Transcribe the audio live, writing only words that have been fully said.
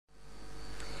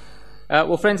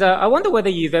Well, friends, I wonder whether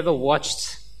you've ever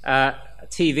watched a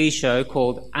TV show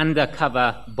called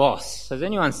Undercover Boss. Has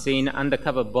anyone seen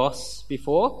Undercover Boss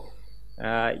before?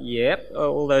 Yep,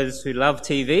 all those who love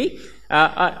TV.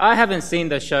 I haven't seen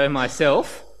the show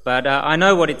myself, but I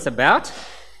know what it's about.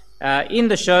 In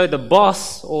the show, the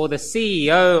boss or the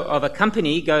CEO of a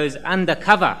company goes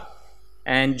undercover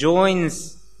and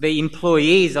joins the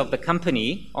employees of the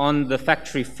company on the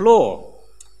factory floor.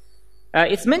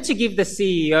 It's meant to give the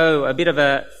CEO a bit of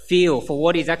a feel for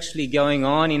what is actually going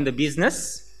on in the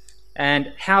business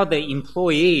and how the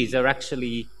employees are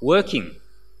actually working.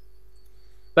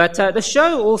 But the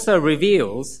show also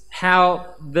reveals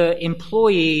how the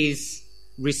employees'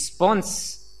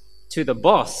 response to the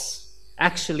boss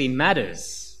actually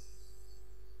matters.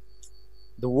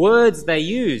 The words they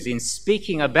use in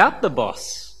speaking about the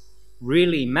boss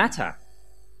really matter.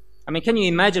 I mean, can you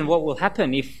imagine what will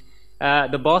happen if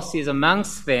the boss is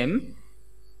amongst them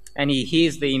and he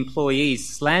hears the employees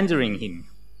slandering him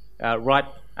right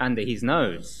under his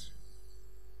nose?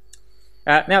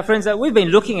 Now, friends, we've been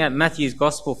looking at Matthew's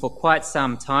Gospel for quite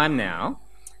some time now,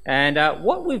 and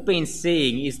what we've been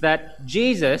seeing is that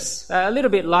Jesus, a little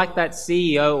bit like that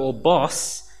CEO or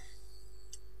boss,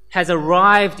 has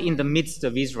arrived in the midst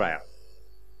of Israel.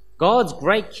 God's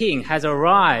great king has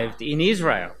arrived in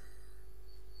Israel.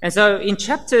 And so in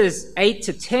chapters 8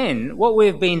 to 10, what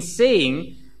we've been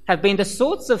seeing have been the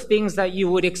sorts of things that you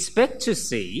would expect to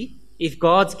see if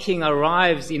God's king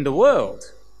arrives in the world.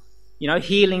 You know,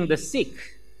 healing the sick,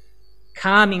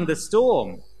 calming the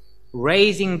storm,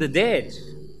 raising the dead,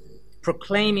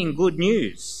 proclaiming good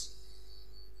news.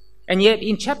 And yet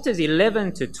in chapters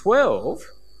 11 to 12,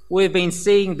 we've been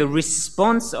seeing the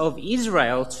response of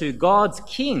Israel to God's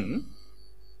king.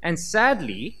 And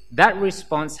sadly, that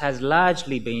response has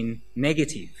largely been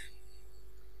negative.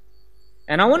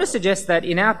 And I want to suggest that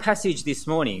in our passage this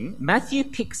morning, Matthew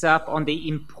picks up on the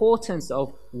importance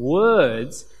of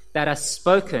words that are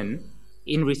spoken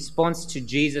in response to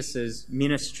Jesus'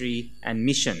 ministry and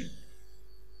mission.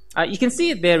 You can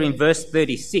see it there in verse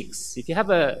 36. If you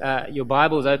have your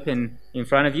Bibles open in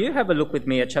front of you, have a look with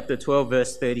me at chapter 12,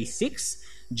 verse 36.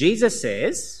 Jesus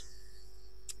says,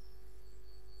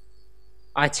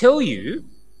 "I tell you,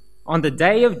 on the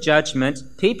day of judgment,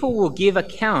 people will give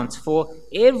account for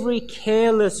every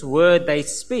careless word they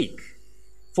speak.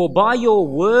 For by your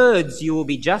words you will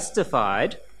be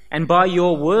justified, and by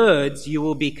your words you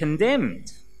will be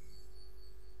condemned."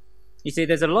 You see,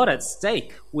 there's a lot at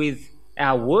stake with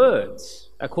our words,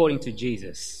 according to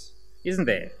Jesus, isn't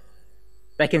there?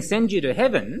 They can send you to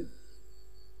heaven,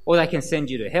 or they can send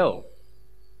you to hell.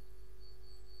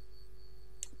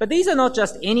 But these are not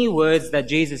just any words that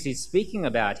Jesus is speaking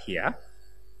about here.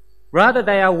 Rather,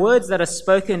 they are words that are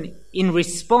spoken in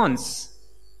response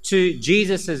to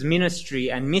Jesus' ministry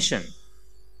and mission.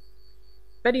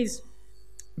 That is,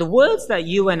 the words that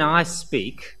you and I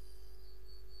speak,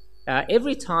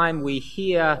 every time we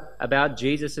hear about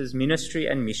Jesus' ministry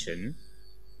and mission,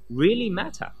 really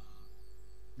matter.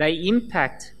 They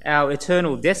impact our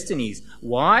eternal destinies.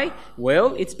 Why?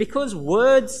 Well, it's because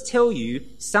words tell you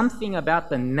something about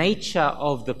the nature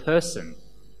of the person.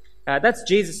 That's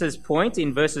Jesus' point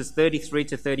in verses 33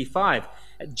 to 35.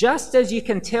 Just as you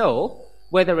can tell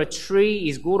whether a tree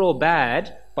is good or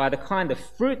bad by the kind of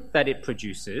fruit that it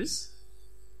produces,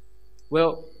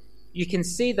 well, you can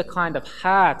see the kind of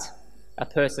heart a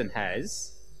person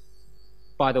has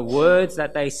by the words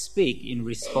that they speak in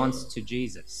response to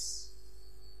Jesus.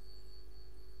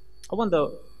 I wonder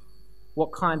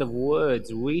what kind of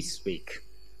words we speak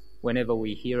whenever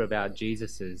we hear about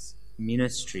Jesus'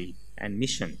 ministry and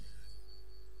mission.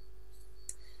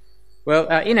 Well,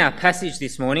 in our passage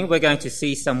this morning, we're going to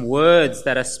see some words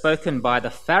that are spoken by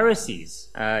the Pharisees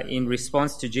in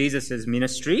response to Jesus'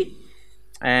 ministry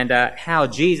and how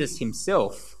Jesus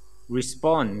himself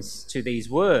responds to these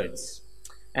words.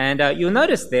 And you'll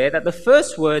notice there that the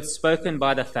first words spoken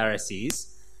by the Pharisees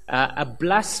are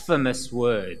blasphemous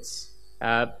words,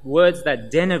 words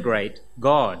that denigrate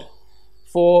God.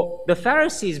 For the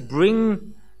Pharisees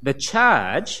bring the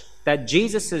charge that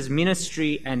Jesus'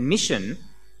 ministry and mission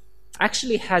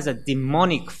actually has a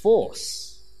demonic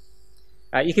force.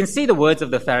 You can see the words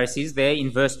of the Pharisees there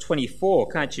in verse 24,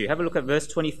 can't you? Have a look at verse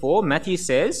 24. Matthew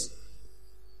says,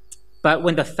 "But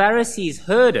when the Pharisees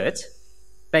heard it,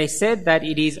 they said that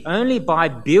it is only by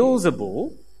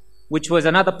Beelzebul, which was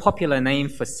another popular name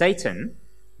for Satan,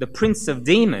 the prince of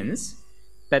demons,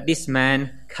 that this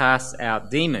man casts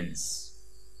out demons."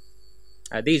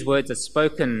 These words are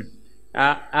spoken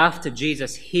after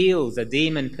Jesus heals a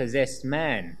demon-possessed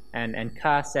man and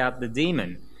casts out the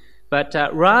demon. But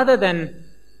rather than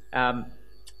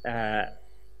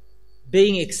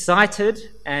being excited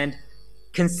and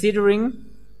considering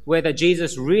whether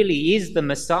Jesus really is the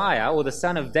Messiah or the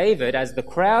Son of David, as the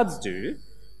crowds do,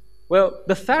 well,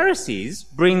 the Pharisees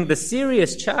bring the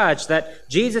serious charge that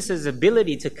Jesus'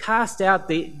 ability to cast out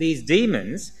these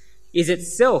demons is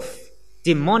itself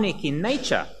demonic in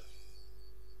nature.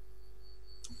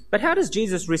 But how does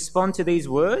Jesus respond to these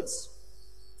words?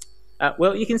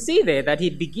 Well, you can see there that he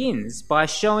begins by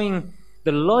showing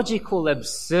the logical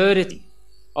absurdity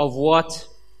of what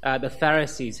the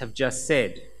Pharisees have just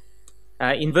said.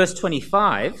 In verse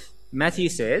 25, Matthew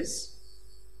says,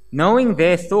 "Knowing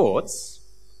their thoughts,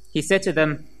 he said to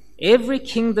them, 'Every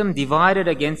kingdom divided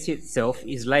against itself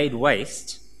is laid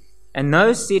waste, and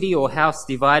no city or house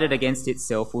divided against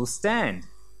itself will stand.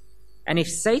 And if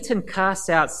Satan casts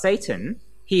out Satan,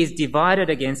 he is divided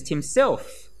against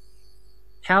himself.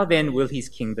 How then will his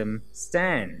kingdom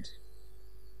stand?'"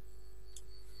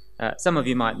 Some of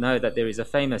you might know that there is a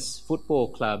famous football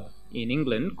club in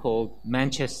England called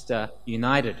Manchester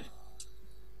United,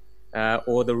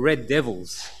 or the Red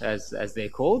Devils, as they're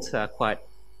called, quite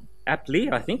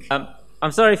aptly, I think.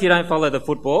 I'm sorry if you don't follow the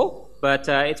football, but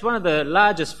it's one of the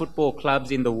largest football clubs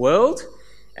in the world,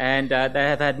 and they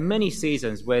have had many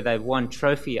seasons where they've won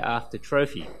trophy after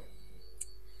trophy.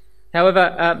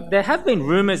 However, there have been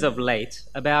rumours of late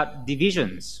about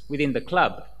divisions within the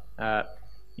club.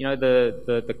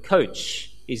 The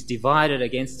coach is divided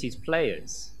against his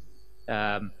players.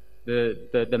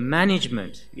 The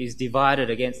management is divided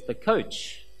against the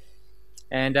coach.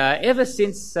 And ever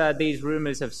since these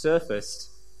rumours have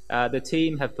surfaced, the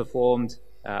team have performed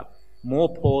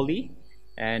more poorly,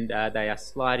 and they are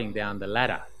sliding down the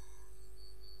ladder.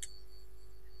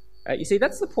 You see,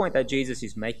 that's the point that Jesus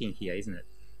is making here, isn't it?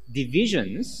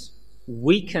 Divisions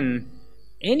weaken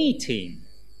any team.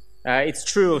 It's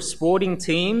true of sporting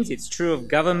teams, it's true of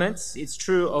governments, it's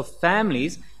true of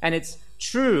families, and it's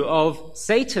true of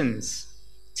Satan's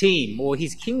team or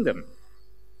his kingdom.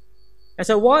 And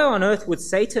so why on earth would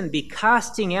Satan be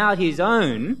casting out his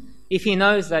own if he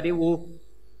knows that it will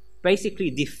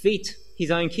basically defeat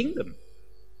his own kingdom?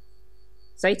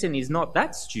 Satan is not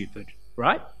that stupid,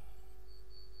 right?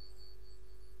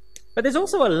 But there's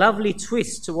also a lovely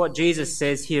twist to what Jesus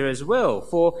says here as well.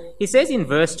 For he says in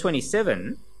verse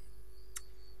 27,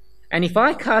 "And if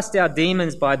I cast out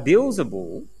demons by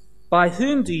Beelzebul, by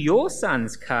whom do your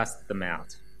sons cast them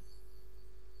out?"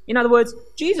 In other words,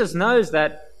 Jesus knows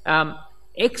that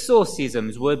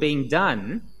exorcisms were being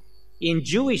done in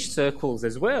Jewish circles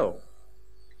as well.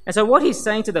 And so what he's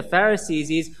saying to the Pharisees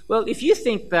is, well, if you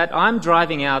think that I'm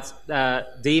driving out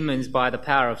demons by the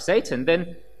power of Satan,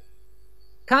 then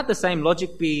can't the same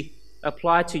logic be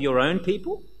applied to your own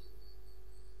people?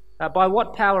 By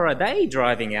what power are they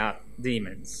driving out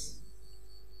demons?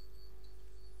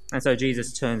 And so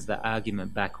Jesus turns the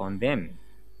argument back on them.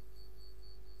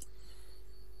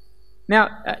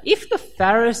 Now, if the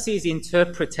Pharisees'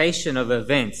 interpretation of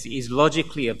events is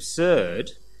logically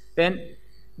absurd, then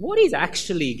what is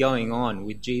actually going on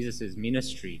with Jesus'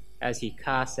 ministry as he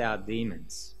casts out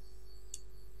demons?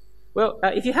 Well,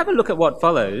 if you have a look at what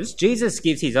follows, Jesus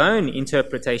gives his own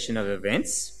interpretation of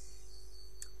events,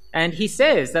 and he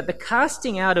says that the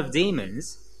casting out of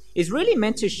demons is really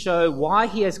meant to show why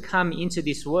he has come into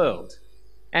this world.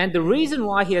 And the reason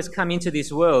why he has come into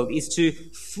this world is to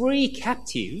free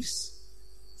captives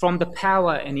from the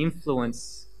power and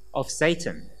influence of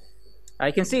Satan.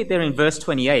 You can see it there in verse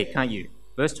 28, can't you?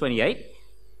 Verse 28.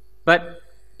 "But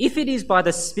if it is by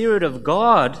the Spirit of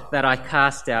God that I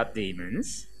cast out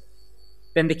demons,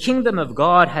 then the kingdom of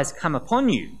God has come upon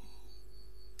you.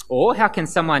 Or how can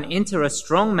someone enter a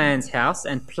strong man's house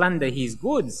and plunder his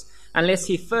goods unless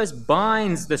he first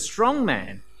binds the strong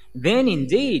man? Then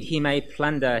indeed he may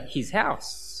plunder his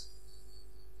house."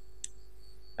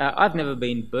 I've never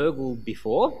been burgled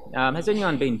before. Has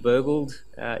anyone been burgled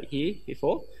here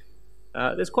before?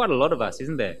 There's quite a lot of us,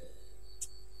 isn't there?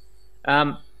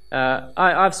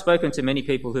 I've spoken to many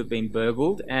people who've been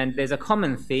burgled, and there's a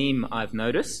common theme I've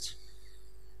noticed.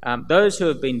 Those who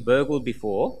have been burgled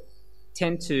before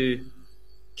tend to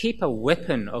keep a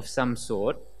weapon of some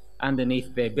sort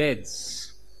underneath their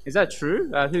beds. Is that true?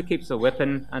 Who keeps a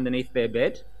weapon underneath their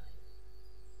bed?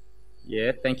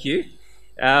 Yeah, thank you.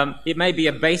 It may be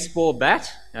a baseball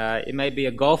bat. It may be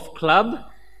a golf club.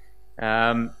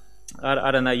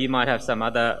 I don't know, you might have some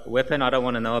other weapon. I don't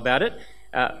want to know about it.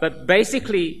 But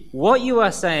basically, what you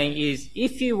are saying is,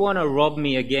 if you want to rob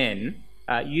me again,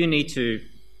 you need to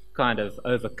kind of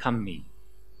overcome me,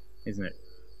 isn't it?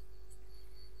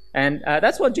 And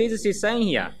that's what Jesus is saying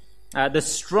here. The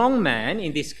strong man,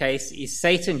 in this case, is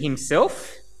Satan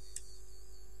himself.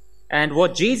 And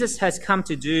what Jesus has come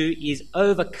to do is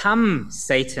overcome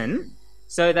Satan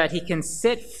so that he can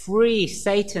set free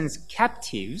Satan's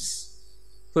captives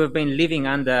who have been living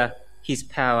under his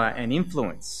power and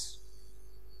influence.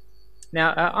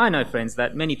 Now, I know, friends,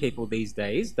 that many people these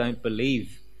days don't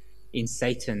believe in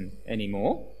Satan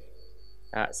anymore.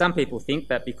 Some people think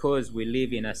that because we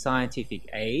live in a scientific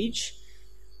age,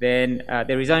 then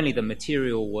there is only the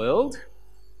material world,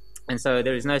 and so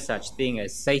there is no such thing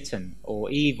as Satan or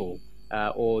evil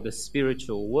or the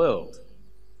spiritual world.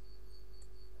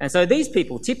 And so these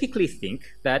people typically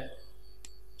think that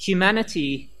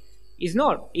humanity is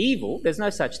not evil. There's no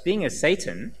such thing as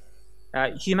Satan.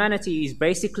 Humanity is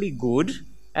basically good,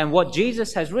 and what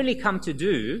Jesus has really come to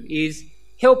do is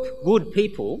help good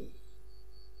people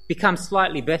become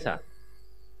slightly better.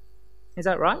 Is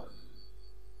that right?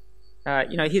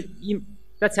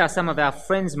 That's how some of our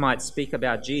friends might speak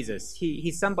about Jesus.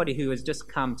 He's somebody who has just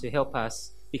come to help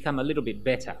us become a little bit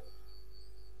better.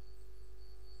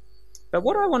 But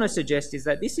what I want to suggest is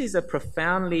that this is a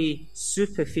profoundly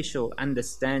superficial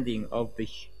understanding of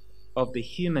the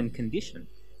human condition.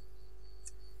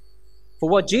 For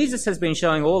what Jesus has been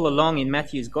showing all along in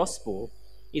Matthew's Gospel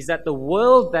is that the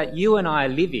world that you and I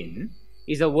live in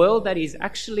is a world that is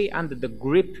actually under the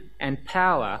grip and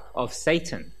power of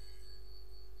Satan.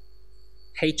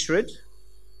 Hatred,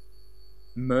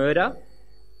 murder,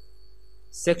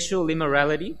 sexual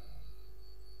immorality,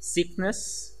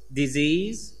 sickness,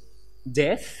 disease,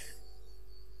 death,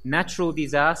 natural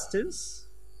disasters,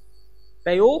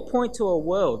 they all point to a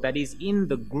world that is in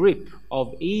the grip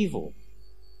of evil.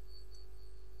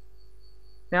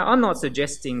 Now, I'm not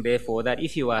suggesting, therefore, that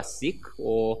if you are sick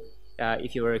or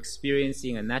if you are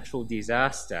experiencing a natural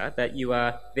disaster, that you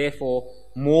are, therefore,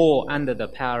 more under the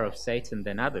power of Satan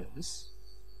than others.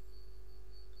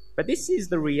 But this is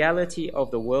the reality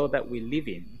of the world that we live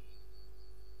in.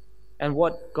 And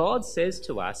what God says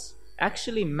to us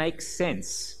actually makes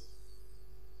sense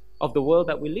of the world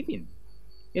that we live in.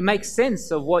 It makes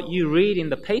sense of what you read in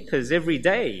the papers every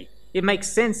day. It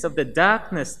makes sense of the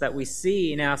darkness that we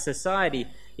see in our society.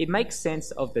 It makes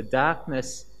sense of the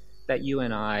darkness that you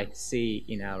and I see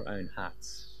in our own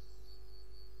hearts.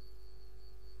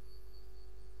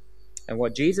 And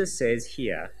what Jesus says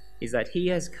here is that he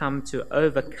has come to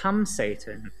overcome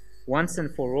Satan once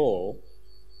and for all,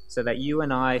 so that you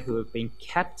and I, who have been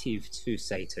captive to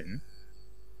Satan,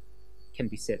 can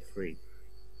be set free.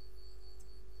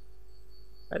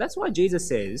 But that's why Jesus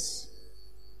says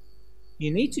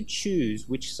you need to choose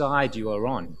which side you are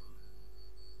on.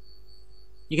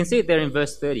 You can see it there in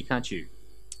verse 30, can't you?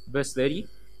 Verse 30,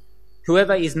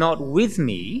 whoever is not with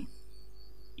me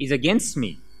is against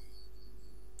me,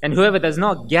 and whoever does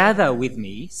not gather with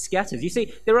me scatters. You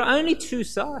see, there are only two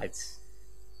sides.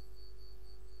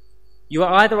 You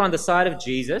are either on the side of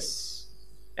Jesus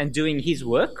and doing his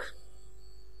work,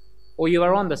 or you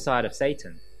are on the side of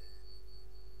Satan.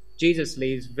 Jesus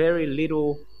leaves very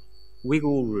little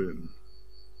wiggle room.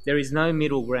 There is no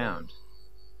middle ground.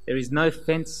 There is no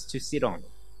fence to sit on.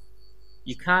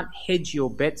 You can't hedge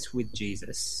your bets with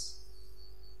Jesus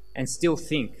and still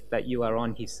think that you are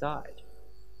on his side.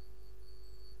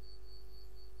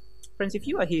 Friends, if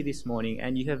you are here this morning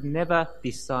and you have never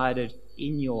decided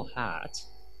in your heart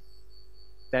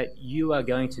that you are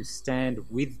going to stand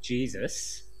with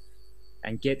Jesus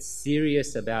and get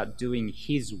serious about doing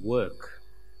his work,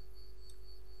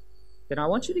 then I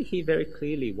want you to hear very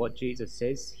clearly what Jesus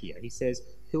says here. He says,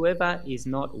 whoever is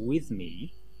not with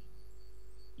me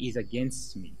is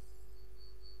against me,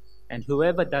 and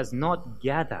whoever does not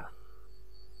gather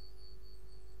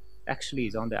actually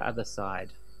is on the other side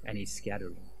and is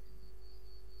scattering.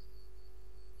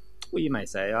 Well, you may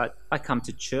say, I come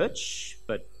to church,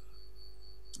 but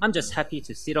I'm just happy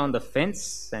to sit on the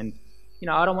fence, and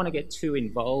I don't want to get too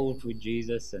involved with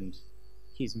Jesus and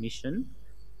his mission.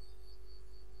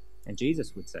 And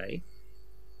Jesus would say,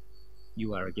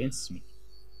 you are against me.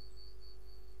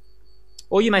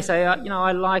 Or you may say,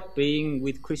 I like being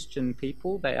with Christian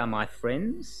people. They are my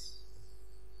friends.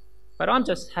 But I'm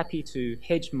just happy to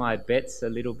hedge my bets a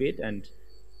little bit. And,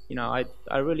 I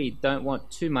really don't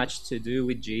want too much to do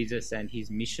with Jesus and his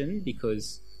mission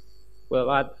because, well,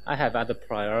 I have other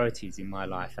priorities in my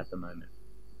life at the moment.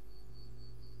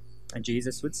 And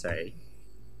Jesus would say,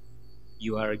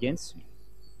 you are against me.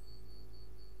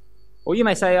 Or you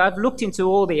may say, I've looked into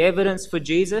all the evidence for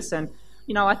Jesus and,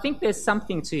 I think there's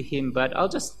something to him, but I'll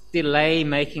just delay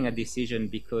making a decision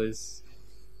because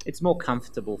it's more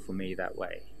comfortable for me that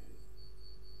way.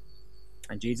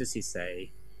 And Jesus is saying,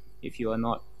 if you are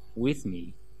not with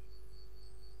me,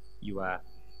 you are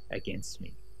against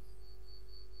me.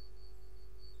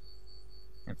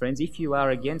 And friends, if you are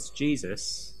against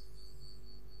Jesus,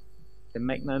 then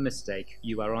make no mistake,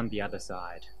 you are on the other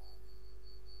side.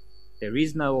 There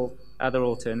is no other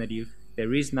alternative.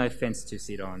 There is no fence to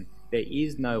sit on. There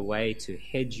is no way to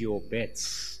hedge your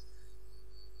bets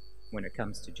when it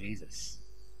comes to Jesus.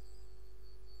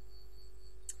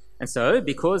 And so,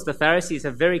 because the Pharisees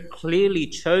have very clearly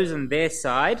chosen their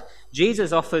side,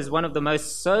 Jesus offers one of the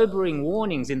most sobering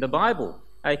warnings in the Bible.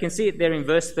 You can see it there in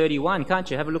verse 31,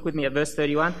 can't you? Have a look with me at verse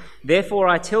 31. Therefore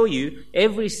I tell you,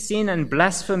 every sin and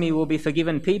blasphemy will be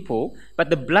forgiven people,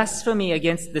 but the blasphemy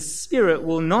against the Spirit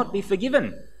will not be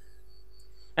forgiven.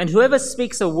 And whoever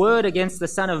speaks a word against the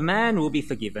Son of Man will be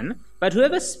forgiven, but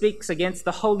whoever speaks against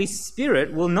the Holy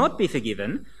Spirit will not be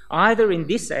forgiven, either in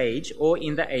this age or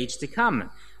in the age to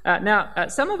come. Now,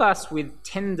 some of us with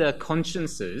tender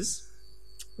consciences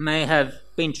may have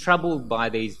been troubled by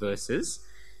these verses,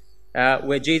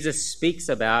 where Jesus speaks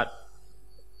about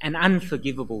an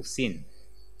unforgivable sin.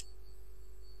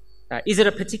 Is it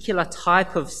a particular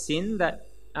type of sin that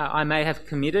I may have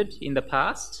committed in the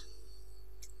past?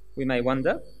 We may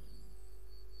wonder.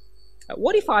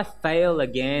 What if I fail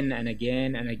again and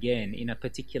again and again in a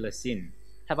particular sin?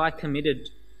 Have I committed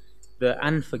the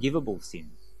unforgivable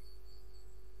sin?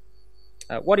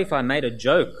 What if I made a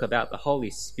joke about the Holy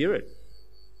Spirit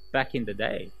back in the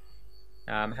day?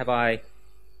 Have I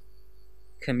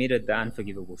committed the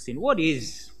unforgivable sin? What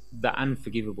is the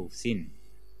unforgivable sin?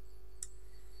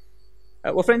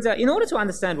 Well, friends, in order to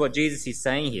understand what Jesus is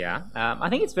saying here, I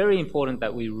think it's very important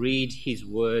that we read his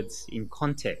words in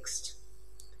context.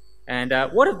 And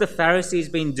what have the Pharisees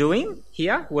been doing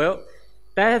here? Well,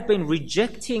 they have been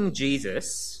rejecting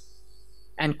Jesus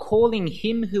and calling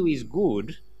him who is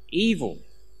good evil.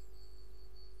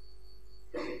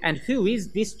 And who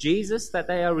is this Jesus that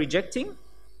they are rejecting?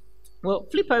 Well,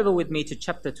 flip over with me to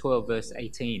chapter 12, verse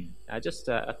 18. Just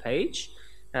a page.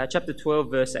 Chapter 12,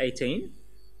 verse 18.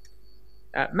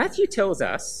 Matthew tells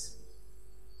us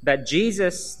that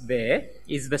Jesus there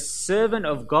is the servant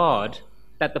of God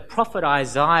that the prophet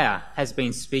Isaiah has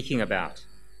been speaking about.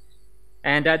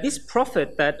 And this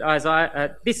prophet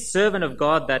this servant of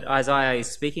God that Isaiah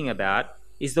is speaking about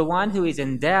is the one who is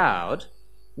endowed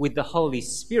with the Holy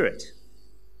Spirit.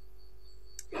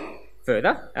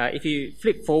 Further, if you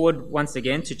flip forward once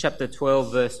again to chapter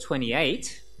 12, verse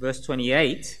 28,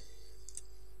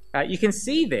 you can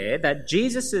see there that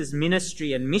Jesus'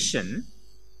 ministry and mission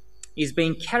is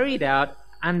being carried out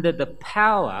under the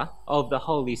power of the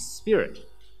Holy Spirit.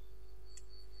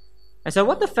 And so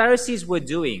what the Pharisees were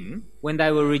doing when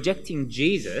they were rejecting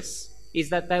Jesus is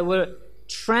that they were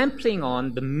trampling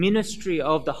on the ministry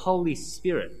of the Holy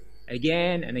Spirit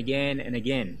again and again and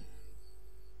again.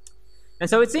 And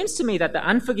so it seems to me that the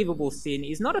unforgivable sin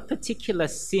is not a particular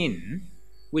sin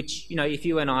which, if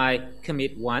you and I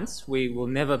commit once, we will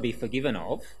never be forgiven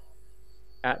of.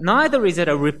 Neither is it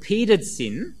a repeated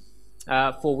sin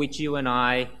for which you and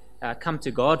I come to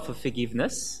God for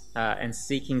forgiveness and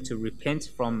seeking to repent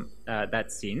from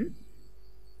that sin.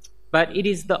 But it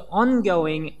is the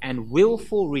ongoing and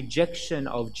willful rejection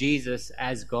of Jesus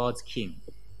as God's King.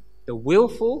 The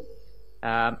willful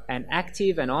and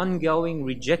active and ongoing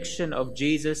rejection of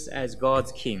Jesus as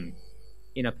God's King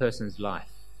in a person's life.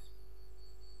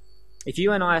 If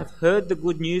you and I have heard the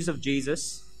good news of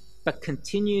Jesus, but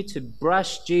continue to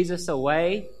brush Jesus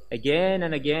away again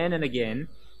and again and again,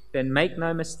 then make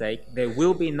no mistake, there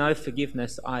will be no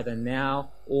forgiveness either now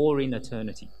or in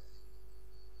eternity.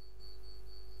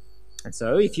 And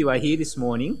so, if you are here this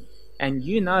morning and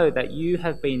you know that you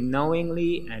have been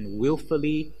knowingly and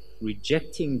willfully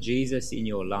rejecting Jesus in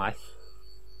your life,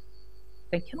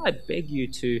 then can I beg you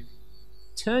to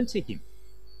turn to him?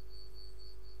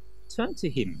 Turn to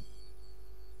him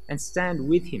and stand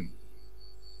with him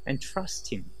and trust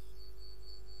him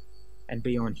and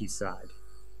be on his side.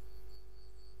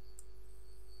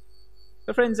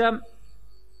 But friends,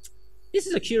 this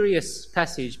is a curious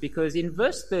passage because in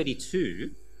verse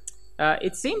 32,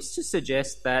 it seems to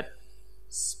suggest that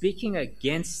speaking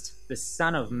against the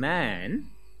Son of Man,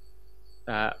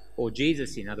 or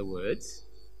Jesus in other words,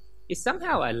 is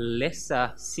somehow a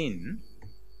lesser sin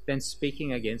than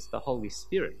speaking against the Holy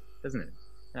Spirit, doesn't it?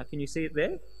 Now, can you see it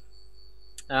there?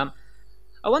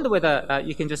 I wonder whether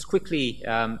you can just quickly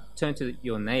turn to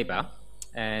your neighbour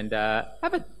and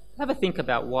have a think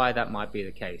about why that might be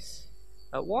the case.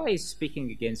 Why is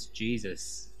speaking against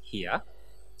Jesus here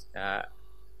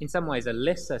in some ways a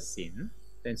lesser sin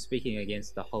than speaking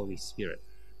against the Holy Spirit?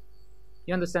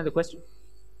 You understand the question?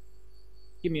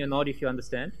 Give me a nod if you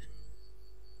understand.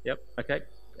 Yep, okay.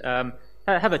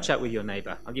 Have a chat with your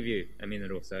neighbour. I'll give you a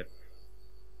minute or so.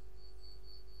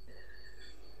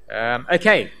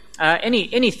 Okay,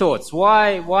 Any thoughts?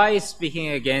 Why is speaking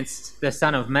against the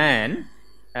Son of Man?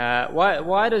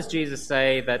 Why does Jesus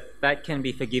say that can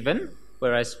be forgiven,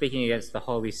 whereas speaking against the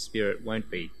Holy Spirit won't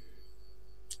be?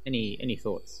 Any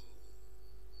thoughts?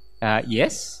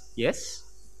 Yes.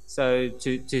 So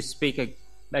to speak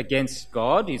against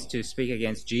God is to speak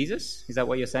against Jesus. Is that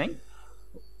what you're saying?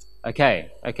 Okay.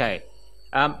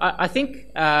 I think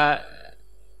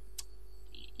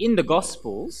in the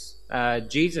Gospels,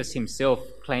 Jesus himself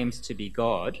claims to be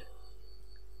God.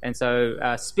 And so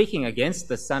speaking against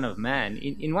the Son of Man,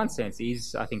 in one sense,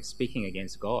 is, I think, speaking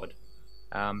against God.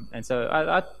 And so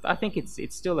I think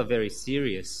it's still a very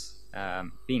serious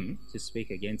thing to speak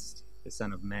against the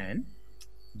Son of Man.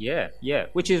 Yeah,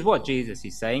 which is what Jesus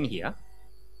is saying here.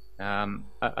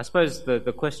 I suppose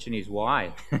the question is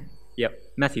why. Yep,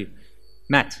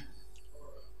 Matt.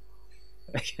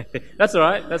 Okay. That's all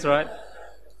right.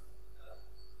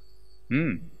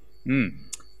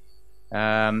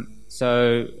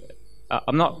 So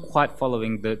I'm not quite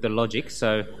following the logic.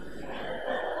 So,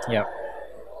 yeah.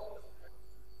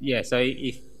 So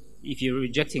if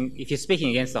you're speaking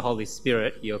against the Holy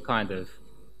Spirit, you're kind of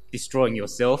destroying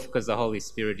yourself because the Holy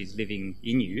Spirit is living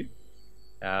in you,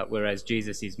 whereas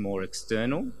Jesus is more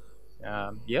external.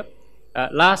 Yep.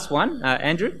 Last one,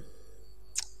 Andrew.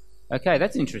 Okay,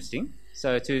 that's interesting.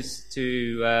 So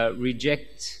to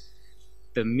reject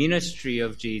the ministry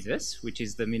of Jesus, which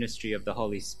is the ministry of the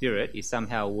Holy Spirit, is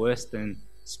somehow worse than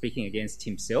speaking against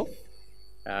himself.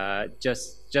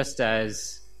 Just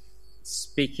as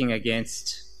speaking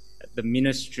against the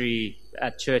ministry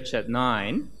at church at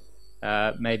 9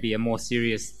 may be a more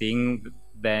serious thing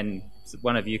than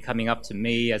one of you coming up to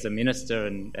me as a minister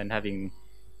and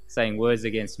saying words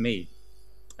against me.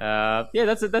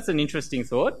 That's an interesting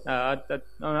thought. I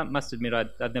must admit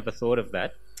I'd never thought of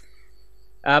that.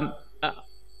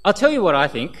 I'll tell you what I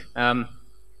think. I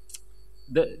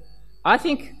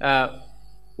think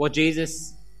what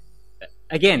Jesus...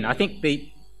 Again, I think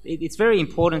it's very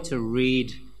important to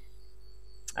read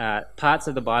parts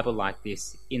of the Bible like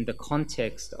this in the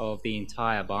context of the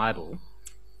entire Bible.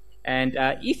 And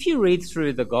if you read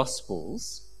through the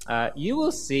Gospels, you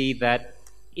will see that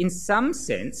in some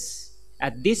sense,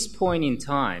 at this point in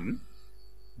time,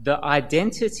 the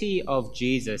identity of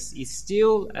Jesus is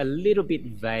still a little bit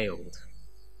veiled.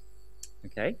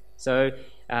 Okay, so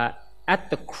at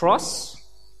the cross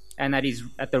and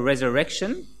at the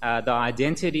resurrection, the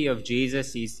identity of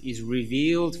Jesus is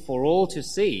revealed for all to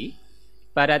see.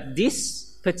 But at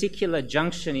this particular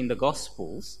junction in the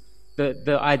Gospels,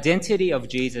 the identity of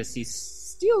Jesus is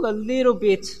still a little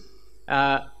bit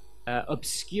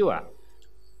obscure,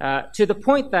 to the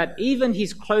point that even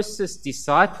his closest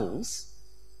disciples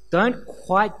don't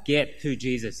quite get who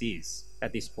Jesus is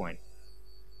at this point.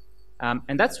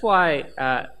 And that's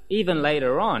why even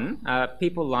later on,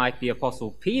 people like the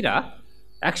Apostle Peter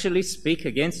actually speak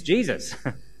against Jesus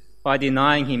by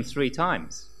denying him 3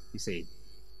 times, you see.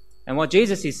 And what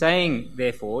Jesus is saying,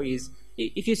 therefore, is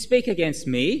if you speak against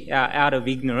me out of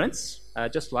ignorance,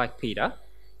 just like Peter,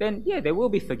 then, yeah, there will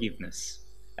be forgiveness,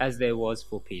 as there was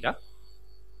for Peter.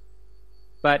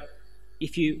 But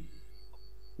if you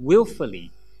willfully,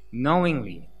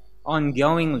 knowingly,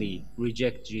 ongoingly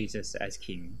reject Jesus as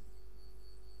King,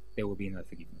 there will be no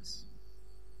forgiveness.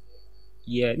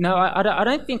 Yeah, no, I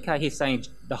don't think he's saying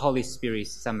the Holy Spirit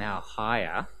is somehow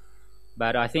higher,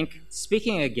 but I think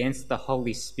speaking against the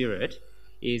Holy Spirit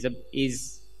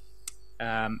is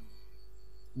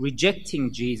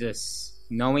rejecting Jesus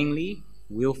knowingly,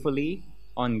 willfully,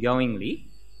 ongoingly,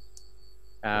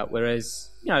 whereas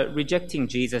rejecting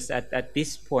Jesus at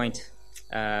this point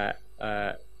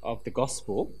of the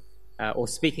gospel, or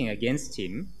speaking against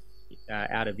him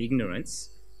out of ignorance,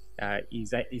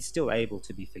 is still able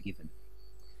to be forgiven.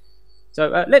 So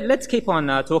let's keep on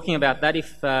talking about that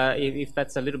if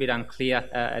that's a little bit unclear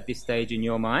at this stage in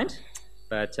your mind,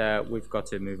 but we've got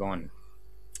to move on.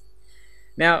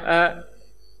 Now,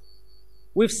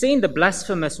 we've seen the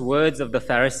blasphemous words of the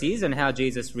Pharisees and how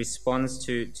Jesus responds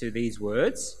to these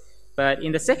words, but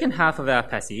in the second half of our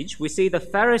passage, we see the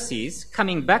Pharisees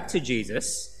coming back to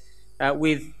Jesus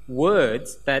with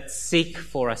words that seek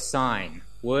for a sign.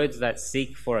 Words that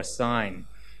seek for a sign.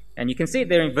 And you can see it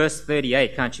there in verse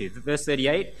 38, can't you? Verse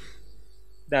 38,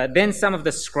 then some of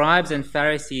the scribes and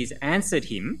Pharisees answered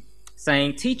him,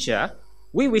 saying, "Teacher,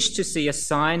 we wish to see a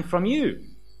sign from you."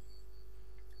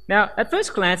 Now, at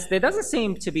first glance, there doesn't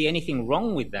seem to be anything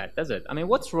wrong with that, does it? I mean,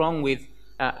 what's wrong with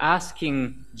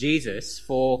asking Jesus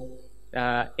for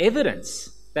evidence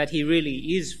that he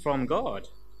really is from God?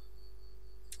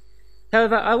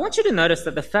 However, I want you to notice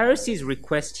that the Pharisees'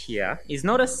 request here is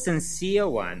not a sincere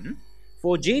one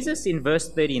For Jesus in verse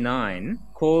 39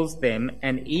 calls them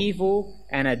an evil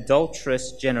and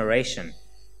adulterous generation.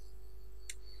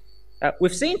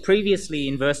 We've seen previously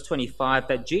in verse 25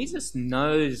 that Jesus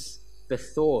knows the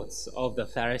thoughts of the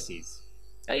Pharisees.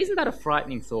 Now, isn't that a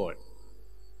frightening thought?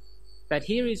 That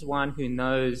here is one who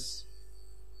knows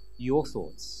your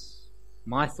thoughts,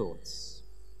 my thoughts,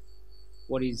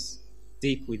 what is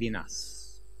deep within us.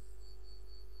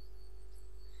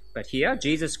 But here,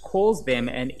 Jesus calls them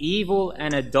an evil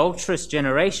and adulterous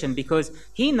generation because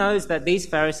he knows that these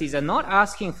Pharisees are not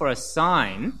asking for a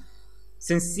sign,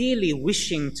 sincerely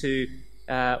wishing to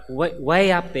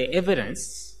weigh up their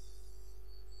evidence,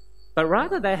 but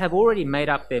rather they have already made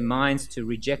up their minds to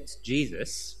reject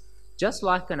Jesus, just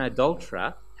like an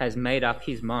adulterer has made up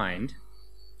his mind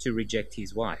to reject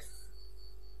his wife.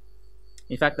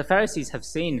 In fact, the Pharisees have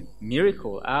seen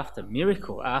miracle after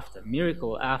miracle after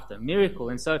miracle after miracle.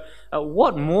 And so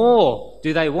what more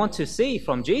do they want to see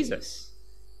from Jesus?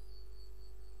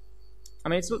 I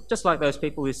mean, it's just like those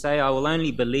people who say, I will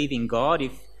only believe in God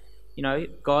if,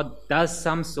 God does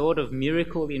some sort of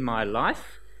miracle in my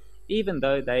life, even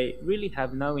though they really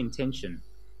have no intention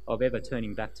of ever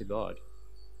turning back to God.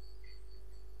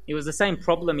 It was the same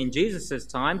problem in Jesus'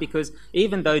 time because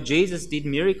even though Jesus did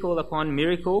miracle upon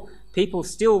miracle, people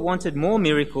still wanted more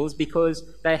miracles because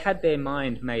they had their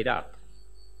mind made up.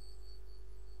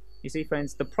 You see,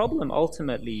 friends, the problem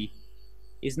ultimately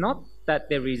is not that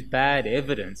there is bad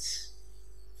evidence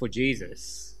for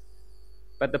Jesus,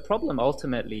 but the problem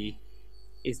ultimately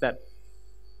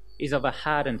is of a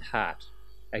hardened heart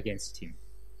against him.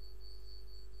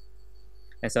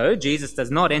 And so Jesus does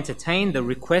not entertain the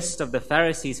request of the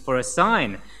Pharisees for a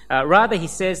sign. Rather, he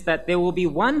says that there will be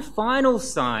one final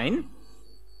sign,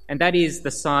 and that is the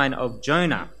sign of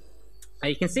Jonah. Now,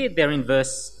 you can see it there in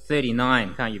verse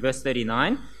 39, can't you? Verse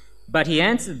 39. But he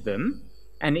answered them,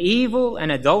 an evil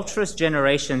and adulterous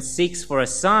generation seeks for a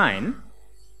sign,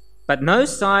 but no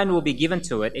sign will be given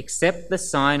to it except the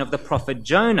sign of the prophet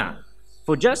Jonah.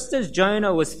 For just as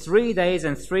Jonah was 3 days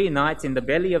and 3 nights in the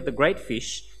belly of the great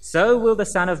fish, so will the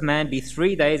Son of Man be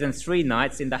 3 days and 3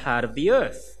 nights in the heart of the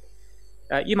earth.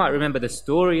 You might remember the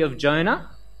story of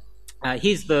Jonah.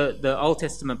 He's the Old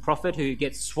Testament prophet who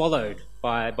gets swallowed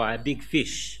by a big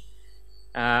fish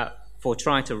for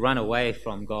trying to run away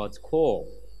from God's call.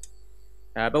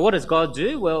 But what does God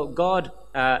do? Well, God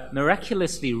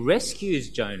miraculously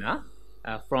rescues Jonah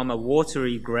from a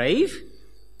watery grave.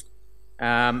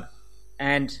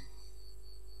 And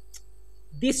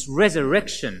this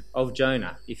resurrection of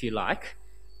Jonah, if you like,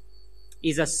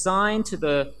 is a sign to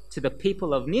the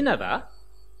people of Nineveh,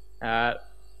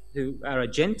 who are a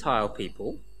Gentile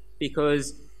people,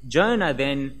 because Jonah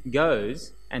then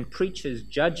goes and preaches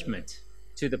judgment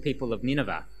to the people of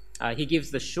Nineveh. He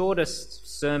gives the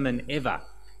shortest sermon ever,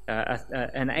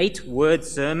 an 8-word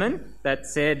sermon that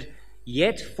said,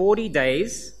 "Yet 40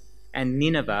 days and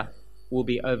Nineveh will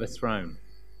be overthrown."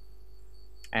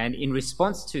 And in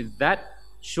response to that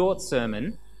short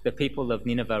sermon, the people of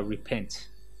Nineveh repent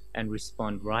and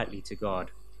respond rightly to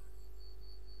God.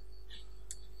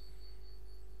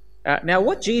 Now,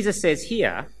 what Jesus says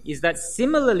here is that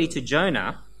similarly to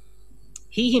Jonah,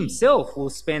 he himself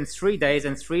will spend 3 days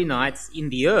and 3 nights in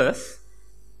the earth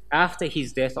after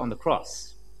his death on the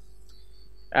cross.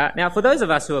 Now, for those of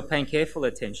us who are paying careful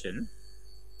attention,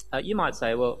 you might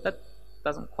say, well, that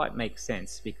doesn't quite make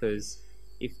sense, because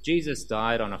if Jesus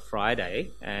died on a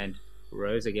Friday and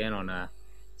rose again on a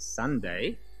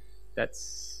Sunday,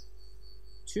 that's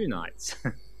 2 nights,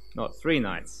 not 3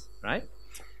 nights, right?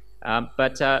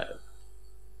 But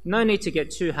no need to get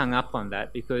too hung up on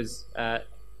that, because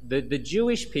the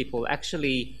Jewish people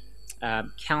actually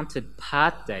counted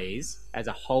part days as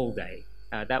a whole day.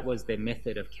 That was their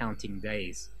method of counting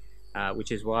days,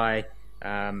 which is why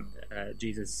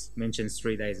Jesus mentions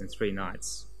 3 days and 3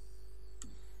 nights.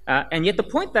 And yet the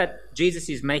point that Jesus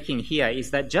is making here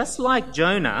is that just like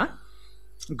Jonah,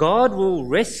 God will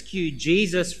rescue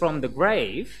Jesus from the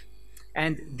grave,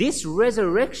 and this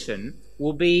resurrection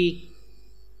will be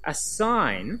a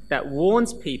sign that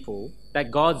warns people that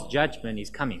God's judgment is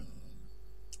coming.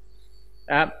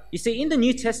 You see, in the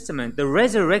New Testament, the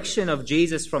resurrection of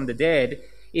Jesus from the dead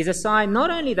is a sign not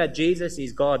only that Jesus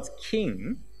is God's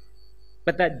king,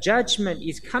 but that judgment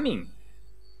is coming.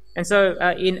 And so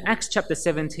in Acts chapter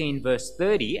 17, verse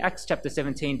 30,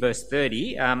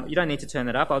 you don't need to turn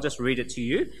it up, I'll just read it to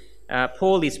you.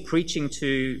 Paul is preaching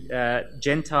to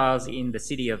Gentiles in the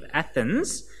city of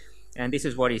Athens, and this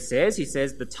is what he says. He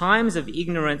says, "The times of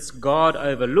ignorance God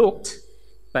overlooked,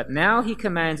 but now he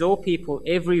commands all people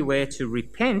everywhere to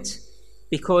repent,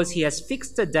 because he has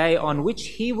fixed a day on which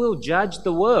he will judge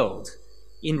the world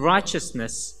in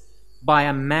righteousness by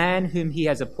a man whom he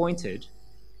has appointed,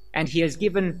 and he has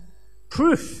given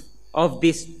proof of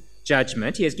this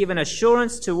judgment. He has given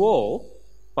assurance to all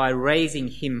by raising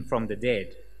him from the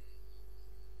dead.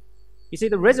 You see,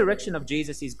 the resurrection of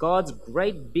Jesus is God's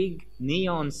great big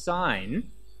neon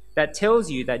sign that tells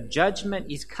you that judgment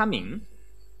is coming,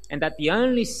 and that the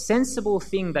only sensible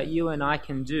thing that you and I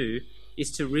can do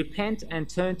is to repent and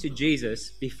turn to Jesus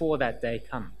before that day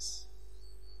comes.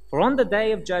 For on the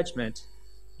day of judgment,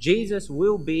 Jesus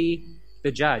will be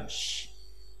the judge,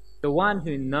 the one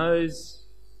who knows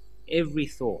every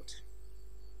thought.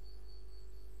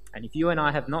 And if you and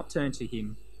I have not turned to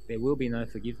him, there will be no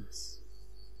forgiveness.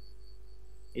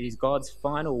 It is God's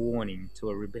final warning to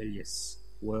a rebellious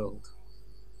world.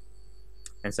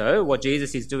 And so what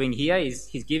Jesus is doing here is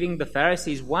he's giving the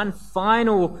Pharisees one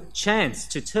final chance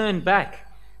to turn back.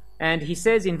 And he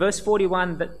says in verse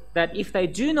 41 that if they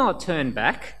do not turn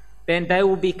back, then they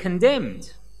will be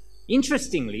condemned.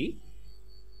 Interestingly,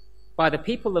 by the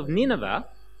people of Nineveh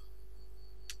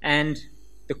and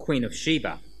the Queen of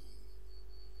Sheba.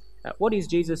 What is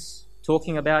Jesus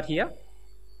talking about here?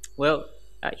 Well,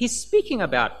 he's speaking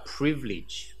about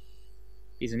privilege,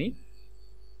 isn't he?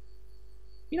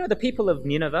 You know, the people of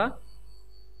Nineveh,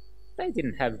 they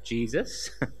didn't have Jesus.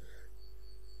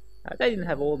 They didn't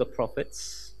have all the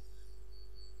prophets.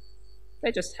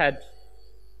 They just had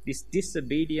this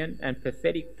disobedient and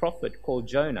pathetic prophet called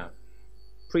Jonah,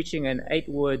 preaching an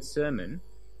 8-word sermon,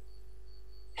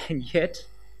 and yet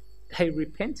they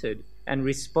repented and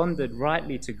responded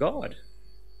rightly to God.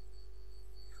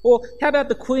 Or how about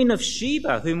the Queen of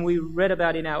Sheba, whom we read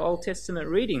about in our Old Testament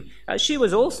reading? She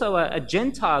was also a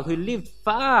Gentile who lived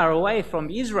far away from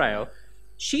Israel.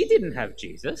 She didn't have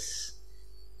Jesus.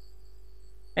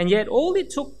 And yet all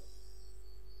it took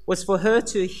was for her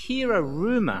to hear a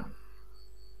rumor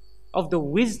of the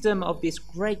wisdom of this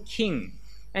great king.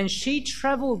 And she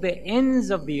traveled the ends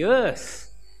of the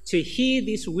earth to hear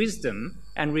this wisdom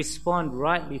and respond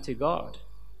rightly to God.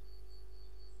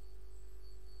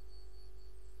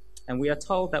 And we are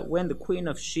told that when the Queen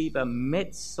of Sheba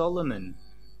met Solomon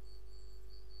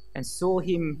and saw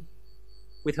him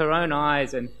with her own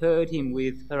eyes and heard him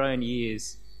with her own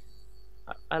ears,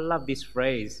 I love this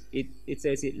phrase. It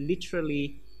says it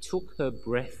literally took her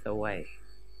breath away.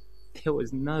 There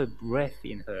was no breath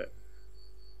in her.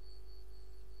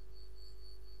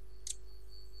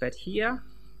 But here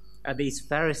are these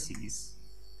Pharisees,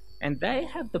 and they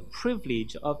have the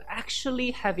privilege of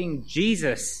actually having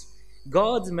Jesus,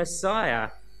 God's Messiah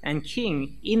and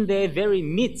King, in their very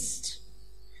midst.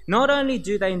 Not only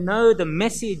do they know the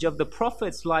message of the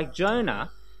prophets like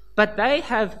Jonah, but they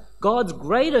have God's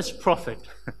greatest prophet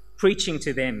preaching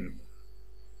to them.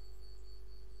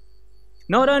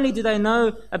 Not only do they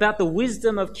know about the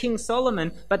wisdom of King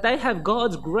Solomon, but they have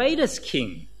God's greatest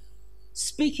king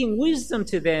speaking wisdom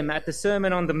to them at the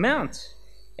Sermon on the Mount.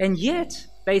 And yet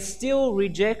they still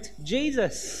reject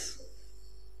Jesus.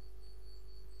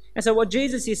 And so what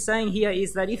Jesus is saying here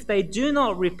is that if they do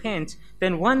not repent,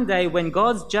 then one day when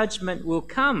God's judgment will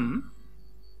come,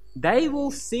 they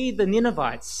will see the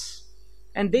Ninevites.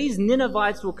 And these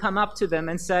Ninevites will come up to them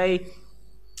and say,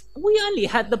 "We only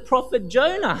had the prophet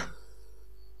Jonah.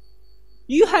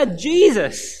 You had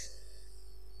Jesus.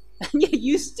 And yet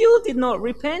you still did not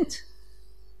repent."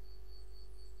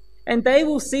 And they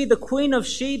will see the Queen of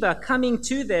Sheba coming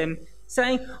to them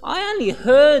saying, "I only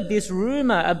heard this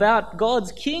rumor about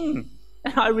God's king,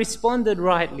 and I responded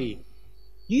rightly.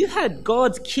 You had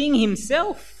God's king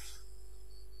himself,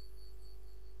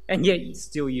 and yet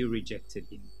still you rejected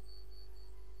him."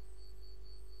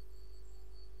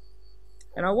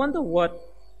 And I wonder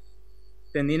what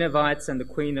the Ninevites and the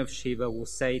Queen of Sheba will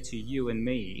say to you and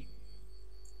me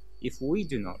if we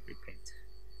do not repent.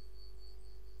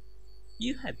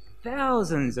 You had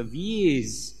thousands of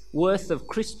years worth of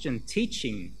Christian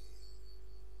teaching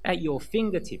at your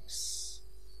fingertips.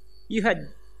 You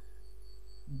had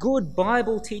good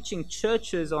Bible teaching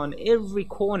churches on every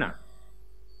corner.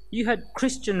 You had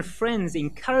Christian friends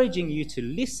encouraging you to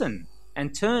listen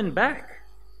and turn back.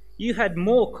 You had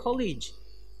Moore College.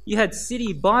 You had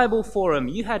City Bible Forum.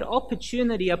 You had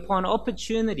opportunity upon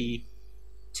opportunity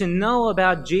to know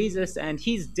about Jesus and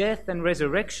his death and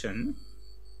resurrection.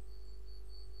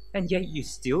 And yet you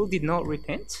still did not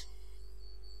repent?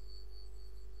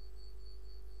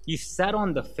 You sat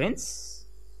on the fence?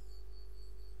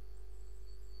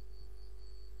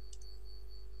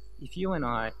 If you and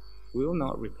I will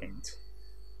not repent,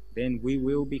 then we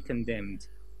will be condemned,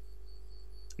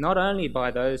 not only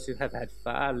by those who have had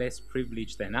far less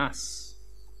privilege than us,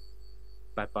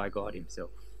 but by God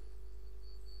himself.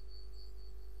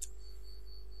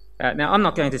 Now, I'm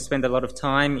not going to spend a lot of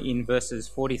time in verses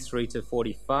 43 to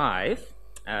 45,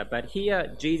 but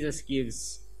here Jesus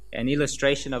gives an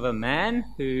illustration of a man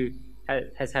who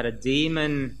has had a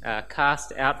demon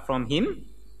cast out from him.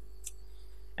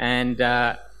 And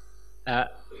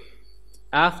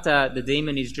after the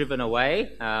demon is driven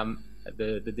away,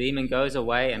 the demon goes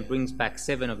away and brings back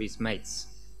 7 of his mates,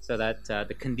 so that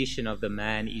the condition of the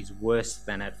man is worse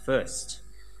than at first.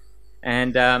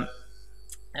 And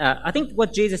I think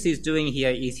what Jesus is doing here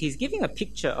is he's giving a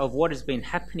picture of what has been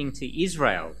happening to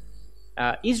Israel.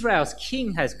 Israel's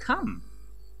king has come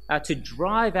to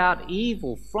drive out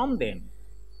evil from them.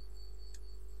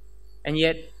 And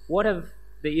yet, what have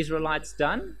the Israelites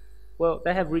done? Well,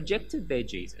 they have rejected their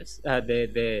Jesus.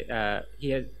 They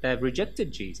have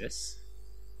rejected Jesus.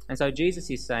 And so Jesus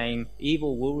is saying,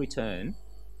 evil will return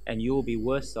and you will be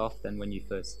worse off than when you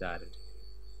first started.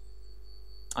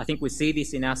 I think we see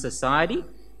this in our society.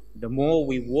 The more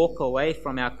we walk away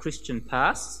from our Christian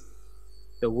past,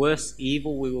 the worse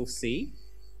evil we will see.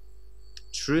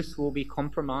 Truth will be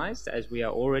compromised, as we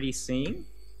are already seeing.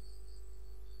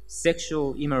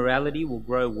 Sexual immorality will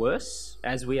grow worse,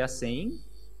 as we are seeing.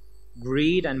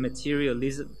 Greed and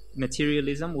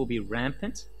materialism will be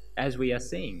rampant, as we are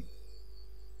seeing.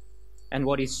 And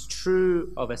what is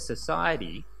true of a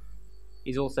society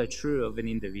is also true of an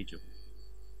individual.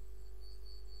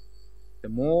 The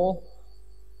more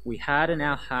we harden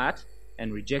our heart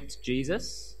and reject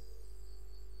Jesus,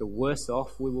 the worse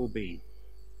off we will be.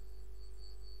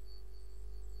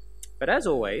 But as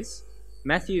always,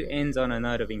 Matthew ends on a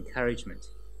note of encouragement.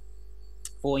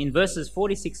 For in verses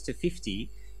 46 to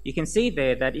 50, you can see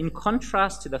there that in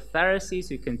contrast to the Pharisees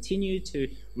who continue to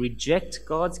reject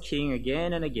God's king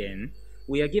again and again,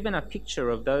 we are given a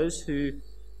picture of those who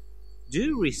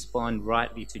do respond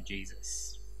rightly to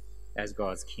Jesus as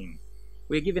God's king.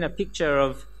 We're given a picture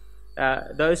of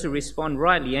those who respond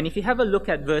rightly. And if you have a look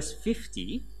at verse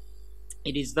 50,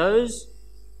 it is those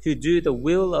who do the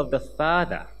will of the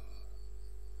Father,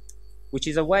 which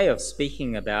is a way of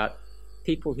speaking about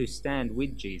people who stand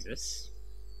with Jesus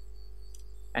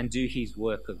and do his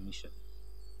work of mission.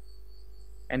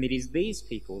 And it is these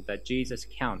people that Jesus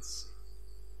counts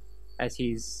as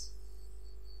his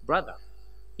brother,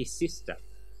 his sister,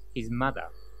 his mother,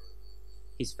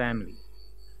 his family.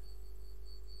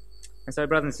 And so,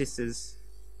 brothers and sisters,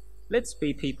 let's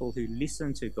be people who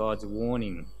listen to God's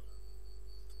warning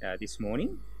this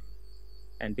morning,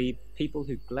 and be people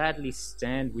who gladly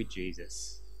stand with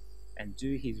Jesus and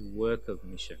do his work of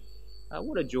mission.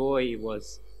 What a joy it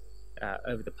was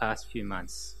over the past few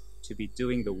months to be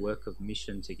doing the work of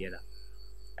mission together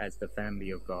as the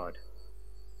family of God.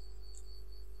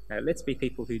 Let's be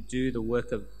people who do the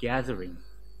work of gathering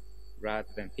rather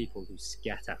than people who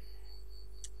scatter.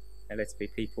 And let's be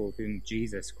people whom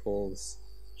Jesus calls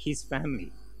his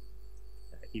family,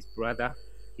 his brother,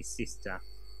 his sister,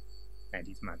 and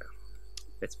his mother.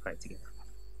 Let's pray together.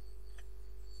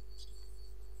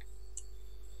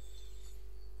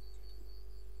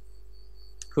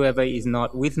 Whoever is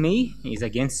not with me is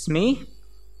against me,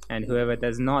 and whoever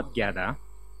does not gather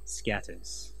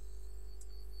scatters.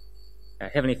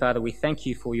 Heavenly Father, we thank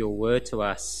you for your word to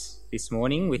us this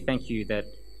morning. We thank you that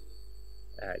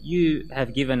you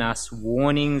have given us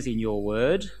warnings in your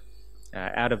word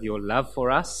out of your love for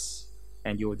us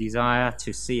and your desire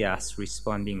to see us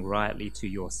responding rightly to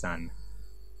your Son.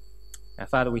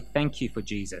 Father, we thank you for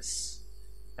Jesus.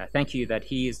 Thank you that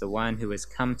he is the one who has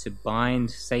come to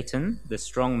bind Satan, the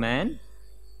strong man,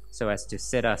 so as to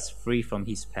set us free from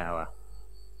his power.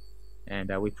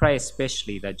 And we pray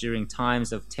especially that during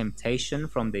times of temptation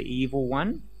from the evil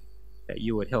one, that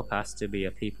you would help us to be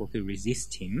a people who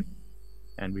resist him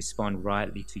and respond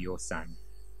rightly to your Son.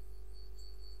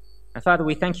 And Father,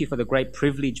 we thank you for the great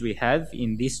privilege we have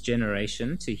in this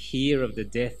generation to hear of the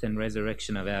death and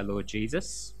resurrection of our Lord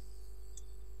Jesus.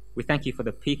 We thank you for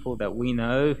the people that we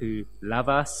know who love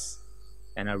us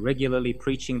and are regularly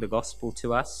preaching the gospel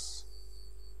to us.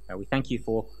 We thank you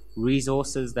for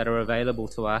resources that are available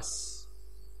to us.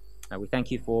 We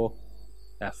thank you for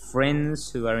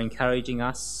friends who are encouraging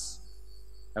us.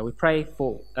 We pray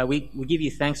for, we give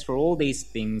you thanks for all these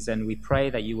things, and we pray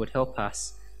that you would help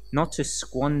us not to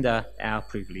squander our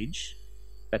privilege,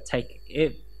 but take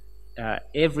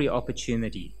every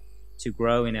opportunity to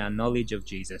grow in our knowledge of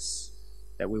Jesus,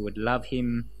 that we would love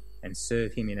him and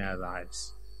serve him in our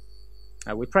lives.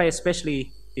 We pray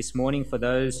especially this morning for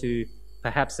those who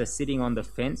perhaps are sitting on the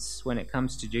fence when it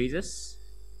comes to Jesus.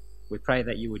 We pray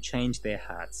that you would change their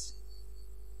hearts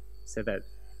so that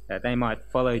they might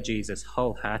follow Jesus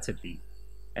wholeheartedly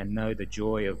and know the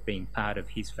joy of being part of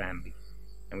his family.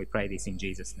 And we pray this in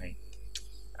Jesus' name.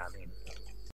 Amen.